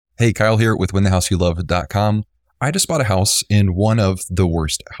Hey, Kyle here with WinTheHouseYouLove.com. I just bought a house in one of the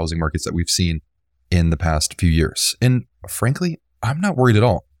worst housing markets that we've seen in the past few years. And frankly, I'm not worried at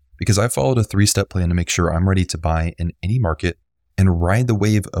all because I followed a 3-step plan to make sure I'm ready to buy in any market and ride the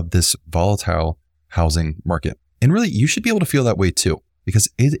wave of this volatile housing market. And really, you should be able to feel that way too,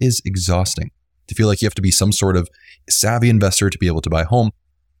 because it is exhausting to feel like you have to be some sort of savvy investor to be able to buy a home,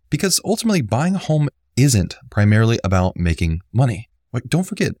 because ultimately buying a home isn't primarily about making money. Like, don't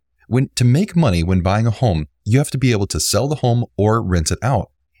forget, to make money when buying a home, you have to be able to sell the home or rent it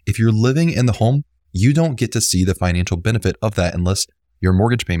out. If you're living in the home, you don't get to see the financial benefit of that unless your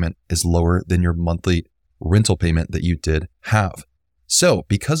mortgage payment is lower than your monthly rental payment that you did have. So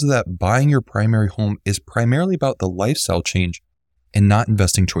because of that, buying your primary home is primarily about the lifestyle change and not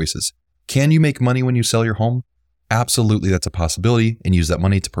investing choices. Can you make money when you sell your home? Absolutely, that's a possibility, and use that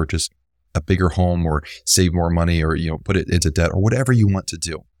money to purchase a bigger home or save more money or put it into debt or whatever you want to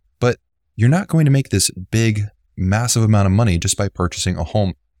do. But you're not going to make this big, massive amount of money just by purchasing a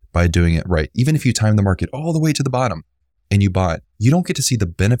home by doing it right. Even if you time the market all the way to the bottom and you buy it, you don't get to see the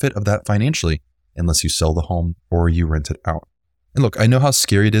benefit of that financially unless you sell the home or you rent it out. And look, I know how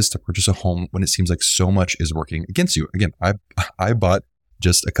scary it is to purchase a home when it seems like so much is working against you. Again, I bought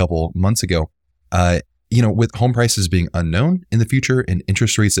just a couple months ago, with home prices being unknown in the future and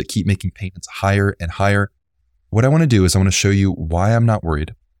interest rates that keep making payments higher and higher. What I want to do is I want to show you why I'm not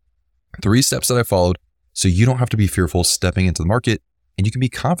worried. 3 steps that I followed so you don't have to be fearful stepping into the market, and you can be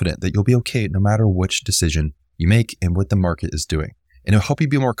confident that you'll be okay no matter which decision you make and what the market is doing. And it'll help you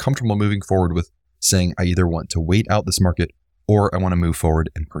be more comfortable moving forward with saying, I either want to wait out this market or I want to move forward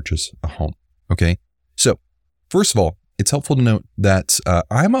and purchase a home. Okay. So first of all, it's helpful to note that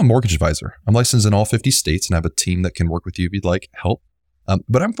I'm a mortgage advisor. I'm licensed in all 50 states and I have a team that can work with you if you'd like help.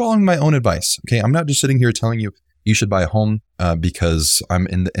 But I'm following my own advice. Okay. I'm not just sitting here telling you should buy a home because I'm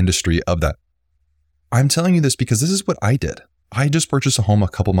in the industry of that. I'm telling you this because this is what I did. I just purchased a home a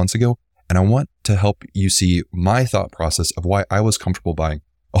couple months ago, and I want to help you see my thought process of why I was comfortable buying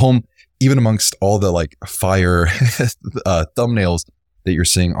a home, even amongst all the fire thumbnails that you're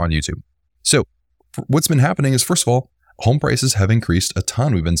seeing on YouTube. So what's been happening is, first of all, home prices have increased a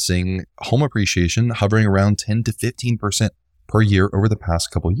ton. We've been seeing home appreciation hovering around 10 to 15% per year over the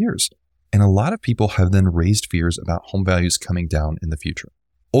past couple of years. And a lot of people have then raised fears about home values coming down in the future.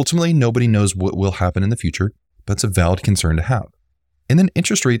 Ultimately, nobody knows what will happen in the future, but it's a valid concern to have. And then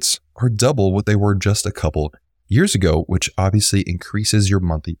interest rates are double what they were just a couple years ago, which obviously increases your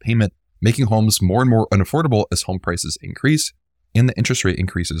monthly payment, making homes more and more unaffordable as home prices increase and the interest rate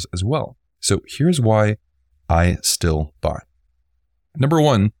increases as well. So here's why I still buy. Number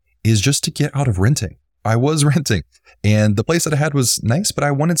one is just to get out of renting. I was renting and the place that I had was nice, but I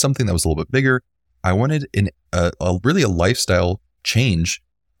wanted something that was a little bit bigger. I wanted really a lifestyle change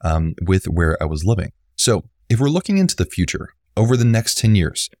with where I was living. So if we're looking into the future, over the next 10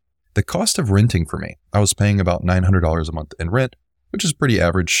 years, the cost of renting for me, I was paying about $900 a month in rent, which is pretty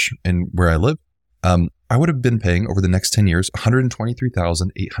average in where I live. I would have been paying over the next 10 years,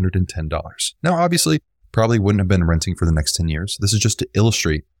 $123,810. Now, obviously, probably wouldn't have been renting for the next 10 years. This is just to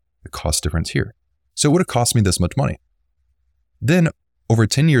illustrate the cost difference here. So it would have cost me this much money. Then over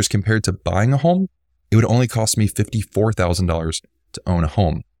 10 years compared to buying a home, it would only cost me $54,000 to own a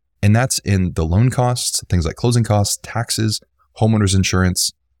home. And that's in the loan costs, things like closing costs, taxes, homeowners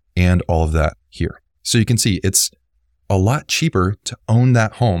insurance, and all of that here. So you can see it's a lot cheaper to own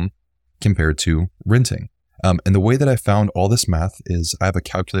that home compared to renting. And the way that I found all this math is I have a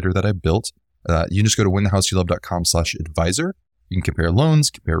calculator that I built. You can just go to winthehouseyouLove.com/advisor. You can compare loans,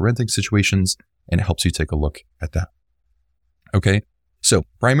 compare renting situations, and it helps you take a look at that. Okay. So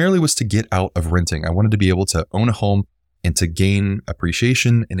primarily was to get out of renting. I wanted to be able to own a home and to gain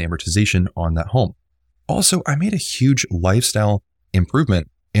appreciation and amortization on that home. Also, I made a huge lifestyle improvement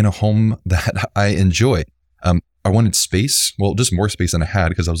in a home that I enjoy. I wanted space, just more space than I had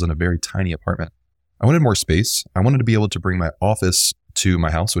because I was in a very tiny apartment. I wanted more space. I wanted to be able to bring my office to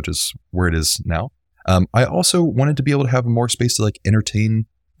my house, which is where it is now. I also wanted to be able to have more space to entertain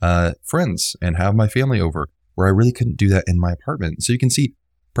friends and have my family over, where I really couldn't do that in my apartment. So you can see,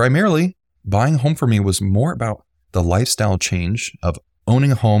 primarily, buying a home for me was more about the lifestyle change of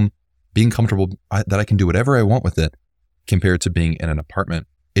owning a home, being comfortable that I can do whatever I want with it, compared to being in an apartment.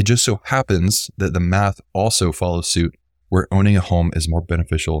 It just so happens that the math also follows suit, where owning a home is more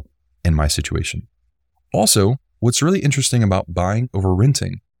beneficial in my situation. Also, what's really interesting about buying over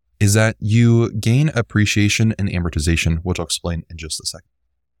renting is that you gain appreciation and amortization, which I'll explain in just a second.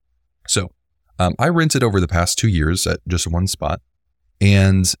 So I rented over the past 2 years at just one spot.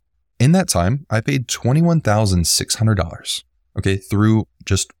 And in that time, I paid $21,600, through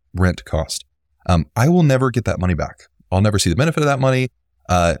just rent cost. I will never get that money back. I'll never see the benefit of that money,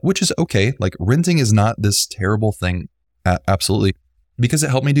 which is okay. Like renting is not this terrible thing, absolutely, because it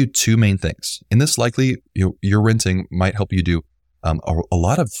helped me do two main things. And this likely, your renting might help you do a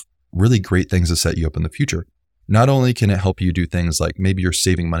lot of really great things to set you up in the future. Not only can it help you do things like maybe you're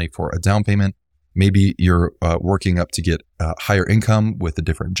saving money for a down payment, maybe you're working up to get higher income with a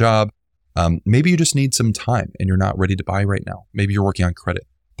different job. Maybe you just need some time and you're not ready to buy right now. Maybe you're working on credit.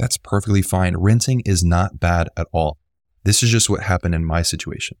 That's perfectly fine. Renting is not bad at all. This is just what happened in my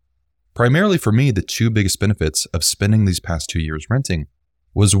situation. Primarily for me, the two biggest benefits of spending these past 2 years renting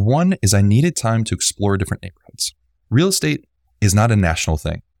was one is I needed time to explore different neighborhoods. Real estate is not a national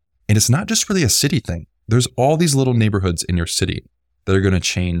thing. And it's not just really a city thing. There's all these little neighborhoods in your city that are going to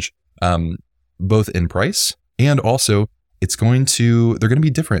change both in price and also they're going to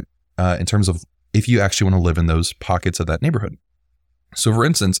be different in terms of if you actually want to live in those pockets of that neighborhood. So for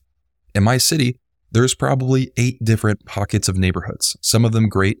instance, in my city, there's probably 8 different pockets of neighborhoods. Some of them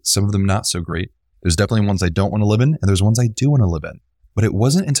great, some of them not so great. There's definitely ones I don't want to live in and there's ones I do want to live in. But it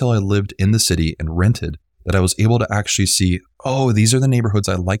wasn't until I lived in the city and rented that I was able to actually see, oh, these are the neighborhoods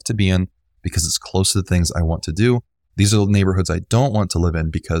I like to be in because it's close to the things I want to do. These are the neighborhoods I don't want to live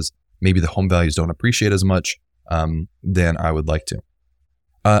in because maybe the home values don't appreciate as much than I would like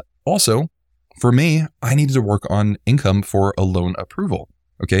to. Also, for me, I needed to work on income for a loan approval.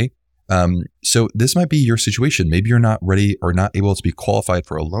 Okay. So this might be your situation. Maybe you're not ready or not able to be qualified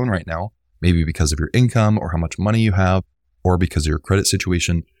for a loan right now, maybe because of your income or how much money you have, or because of your credit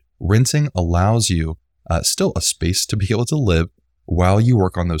situation. Renting allows you still a space to be able to live while you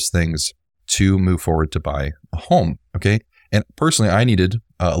work on those things to move forward to buy a home. Okay. And personally, I needed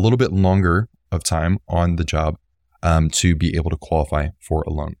a little bit longer of time on the job to be able to qualify for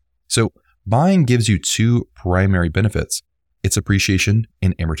a loan. So buying gives you two primary benefits. It's appreciation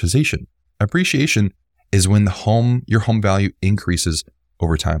and amortization. Appreciation is when your home value increases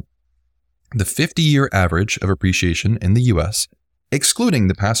over time. The 50-year average of appreciation in the US, excluding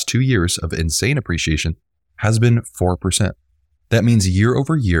the past 2 years of insane appreciation, has been 4%. That means year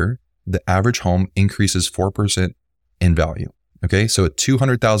over year, the average home increases 4% in value. Okay, so a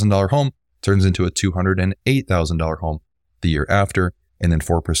 $200,000 home turns into a $208,000 home the year after, and then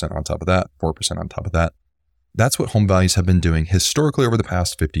 4% on top of that, 4% on top of that. That's what home values have been doing historically over the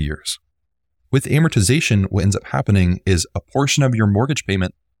past 50 years. With amortization, what ends up happening is a portion of your mortgage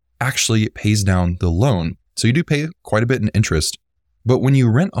payment actually pays down the loan. So you do pay quite a bit in interest, but when you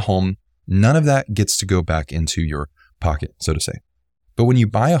rent a home, none of that gets to go back into your pocket, so to say. But when you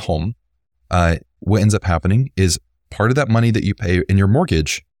buy a home, what ends up happening is part of that money that you pay in your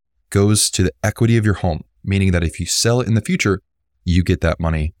mortgage goes to the equity of your home, meaning that if you sell it in the future, you get that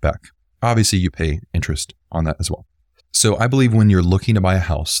money back. Obviously, you pay interest on that as well. So I believe when you're looking to buy a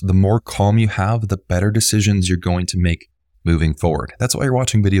house, the more calm you have, the better decisions you're going to make moving forward. That's why you're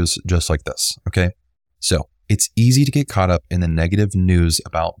watching videos just like this, okay? So it's easy to get caught up in the negative news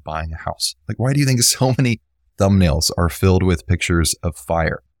about buying a house. Like, why do you think so many thumbnails are filled with pictures of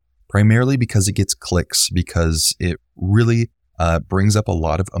fire? Primarily because it gets clicks, because it really brings up a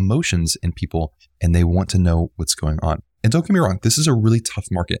lot of emotions in people and they want to know what's going on. And don't get me wrong, this is a really tough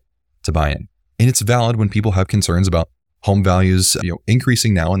market to buy in. And it's valid when people have concerns about home values,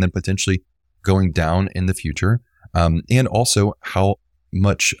 increasing now and then potentially going down in the future. And also how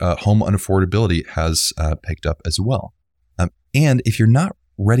much home unaffordability has picked up as well. And if you're not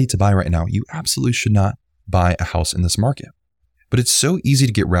ready to buy right now, you absolutely should not buy a house in this market. But it's so easy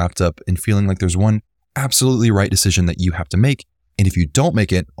to get wrapped up in feeling like there's one absolutely right decision that you have to make. And if you don't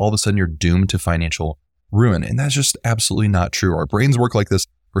make it, all of a sudden you're doomed to financial ruin. And that's just absolutely not true. Our brains work like this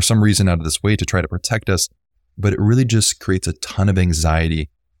for some reason out of this way to try to protect us, but it really just creates a ton of anxiety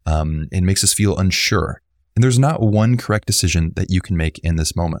and makes us feel unsure. And there's not one correct decision that you can make in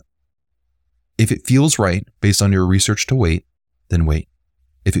this moment. If it feels right based on your research to wait, then wait.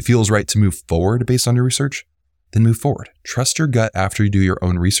 If it feels right to move forward based on your research, then move forward. Trust your gut after you do your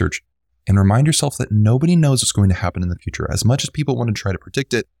own research and remind yourself that nobody knows what's going to happen in the future. As much as people want to try to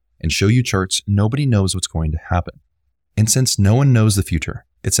predict it and show you charts, nobody knows what's going to happen. And since no one knows the future,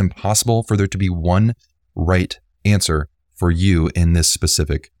 it's impossible for there to be one right answer for you in this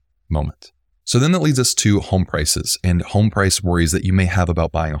specific moment. So then that leads us to home prices and home price worries that you may have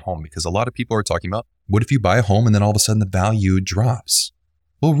about buying a home, because a lot of people are talking about, what if you buy a home and then all of a sudden the value drops?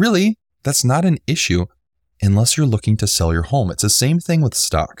 Well, really, that's not an issue unless you're looking to sell your home. It's the same thing with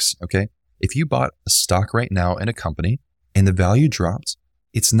stocks, okay? If you bought a stock right now in a company and the value drops,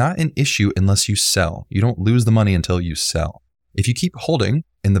 it's not an issue unless you sell. You don't lose the money until you sell. If you keep holding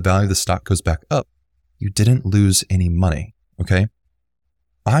and the value of the stock goes back up, you didn't lose any money, okay?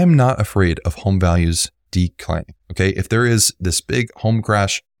 I'm not afraid of home values declining. Okay. If there is this big home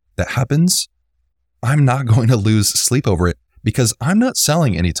crash that happens, I'm not going to lose sleep over it because I'm not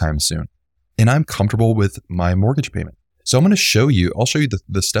selling anytime soon and I'm comfortable with my mortgage payment. So I'll show you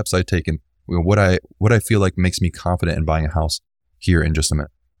the steps I've taken, what I feel like makes me confident in buying a house here in just a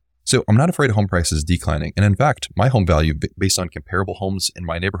minute. So I'm not afraid of home prices declining. And in fact, my home value based on comparable homes in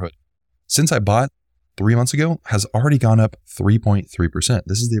my neighborhood, since I bought 3 months ago, has already gone up 3.3%.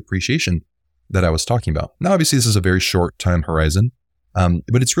 This is the appreciation that I was talking about. Now, obviously, this is a very short time horizon,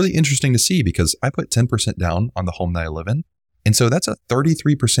 but it's really interesting to see because I put 10% down on the home that I live in. And so that's a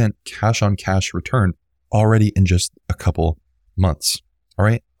 33% cash on cash return already in just a couple months. All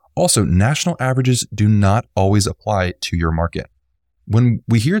right. Also, national averages do not always apply to your market. When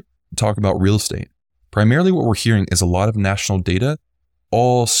we hear talk about real estate, primarily what we're hearing is a lot of national data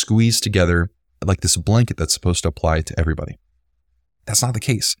all squeezed together like this blanket that's supposed to apply to everybody. That's not the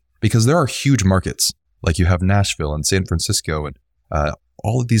case because there are huge markets like you have Nashville and San Francisco and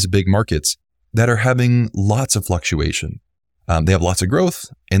all of these big markets that are having lots of fluctuation. They have lots of growth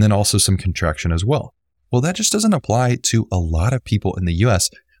and then also some contraction as well. Well, that just doesn't apply to a lot of people in the US,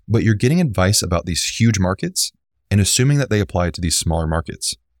 but you're getting advice about these huge markets and assuming that they apply to these smaller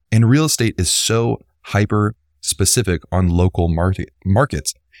markets. And real estate is so hyper specific on local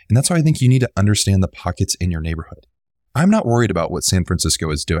markets. And that's why I think you need to understand the pockets in your neighborhood. I'm not worried about what San Francisco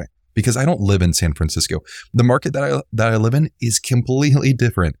is doing because I don't live in San Francisco. The market that I live in is completely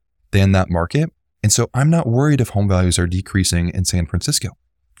different than that market. And so I'm not worried if home values are decreasing in San Francisco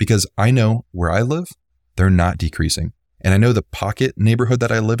because I know where I live, they're not decreasing. And I know the pocket neighborhood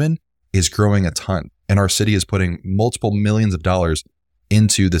that I live in is growing a ton. And our city is putting multiple millions of dollars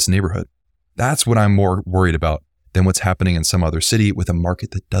into this neighborhood. That's what I'm more worried about than what's happening in some other city with a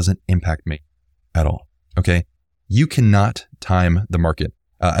market that doesn't impact me at all. Okay. You cannot time the market.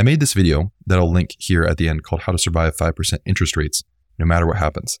 I made this video that I'll link here at the end called How to Survive 5% Interest Rates No Matter What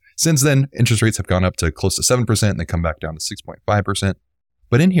Happens. Since then, interest rates have gone up to close to 7% and then come back down to 6.5%.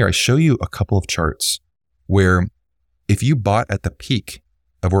 But in here, I show you a couple of charts where if you bought at the peak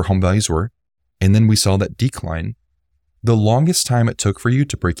of where home values were, and then we saw that decline, the longest time it took for you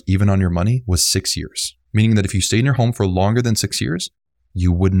to break even on your money was 6 years, meaning that if you stayed in your home for longer than 6 years,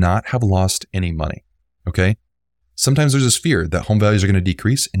 you would not have lost any money. Okay. Sometimes there's this fear that home values are going to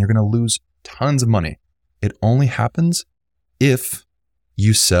decrease and you're going to lose tons of money. It only happens if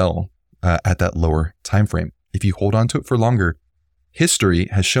you sell at that lower time frame. If you hold on to it for longer, history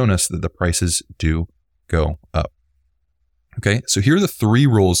has shown us that the prices do go up. Okay, so here are the 3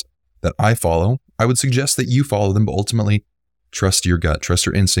 rules that I follow. I would suggest that you follow them, but ultimately trust your gut, trust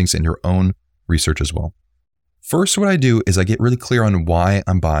your instincts and your own research as well. First, what I do is I get really clear on why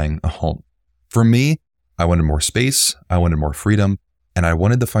I'm buying a home. For me, I wanted more space, I wanted more freedom, and I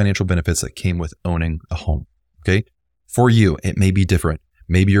wanted the financial benefits that came with owning a home. Okay, for you, it may be different.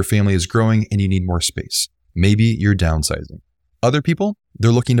 Maybe your family is growing and you need more space. Maybe you're downsizing. Other people,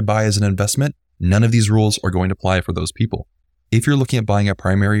 they're looking to buy as an investment. None of these rules are going to apply for those people. If you're looking at buying a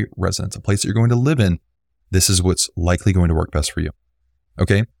primary residence, a place that you're going to live in, this is what's likely going to work best for you.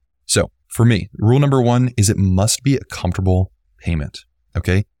 Okay. So for me, rule number 1 is it must be a comfortable payment.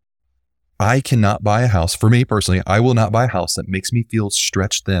 Okay. I cannot buy a house. For me personally, I will not buy a house that makes me feel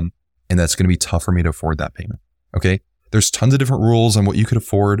stretched thin and that's going to be tough for me to afford that payment. Okay. There's tons of different rules on what you could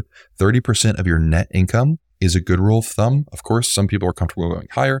afford. 30% of your net income is a good rule of thumb. Of course, some people are comfortable going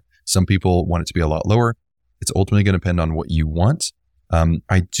higher. Some people want it to be a lot lower. It's ultimately going to depend on what you want.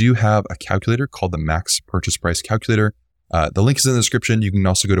 I do have a calculator called the Max Purchase Price Calculator. The link is in the description. You can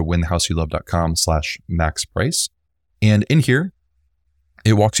also go to winthehouseyoulove.com/maxprice. And in here,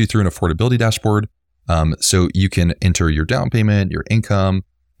 it walks you through an affordability dashboard. So you can enter your down payment, your income,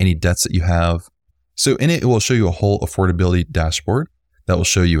 any debts that you have. So in it will show you a whole affordability dashboard that will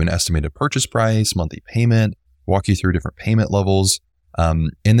show you an estimated purchase price, monthly payment, walk you through different payment levels,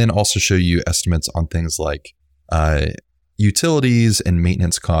 and then also show you estimates on things like utilities and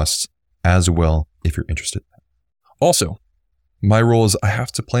maintenance costs as well, if you're interested. Also, my rule is I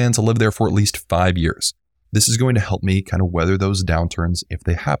have to plan to live there for at least 5 years. This is going to help me kind of weather those downturns if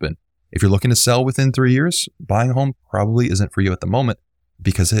they happen. If you're looking to sell within 3 years, buying a home probably isn't for you at the moment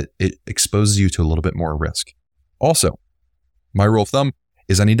because it exposes you to a little bit more risk. Also, my rule of thumb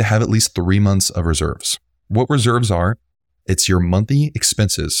is I need to have at least 3 months of reserves. What reserves are, it's your monthly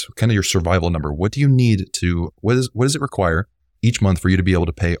expenses, kind of your survival number. What do you need to, what does it require each month for you to be able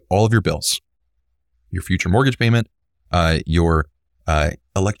to pay all of your bills? Your future mortgage payment, your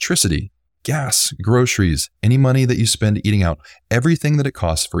electricity, gas, groceries, any money that you spend eating out, everything that it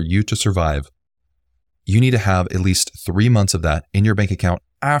costs for you to survive. You need to have at least 3 months of that in your bank account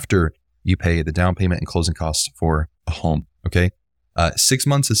after you pay the down payment and closing costs for a home. Okay. 6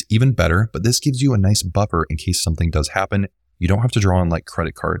 months is even better, but this gives you a nice buffer in case something does happen. You don't have to draw on like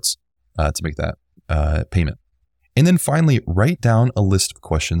credit cards to make that payment. And then finally, write down a list of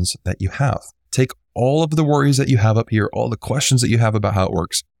questions that you have. Take all of the worries that you have up here, all the questions that you have about how it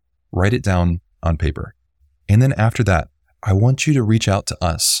works, write it down on paper. And then after that, I want you to reach out to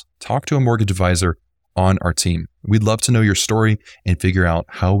us. Talk to a mortgage advisor on our team. We'd love to know your story and figure out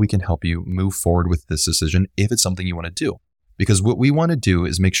how we can help you move forward with this decision if it's something you want to do. Because what we want to do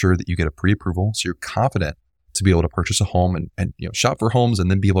is make sure that you get a pre-approval so you're confident to be able to purchase a home and shop for homes and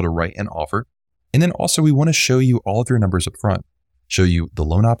then be able to write an offer. And then also we want to show you all of your numbers up front, show you the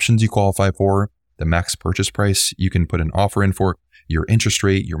loan options you qualify for, the max purchase price you can put an offer in for, your interest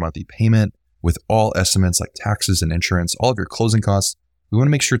rate, your monthly payment, with all estimates like taxes and insurance, all of your closing costs. We want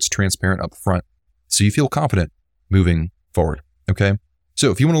to make sure it's transparent up front so you feel confident moving forward. Okay.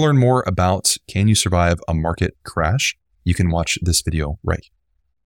 So if you want to learn more about can you survive a market crash, you can watch this video right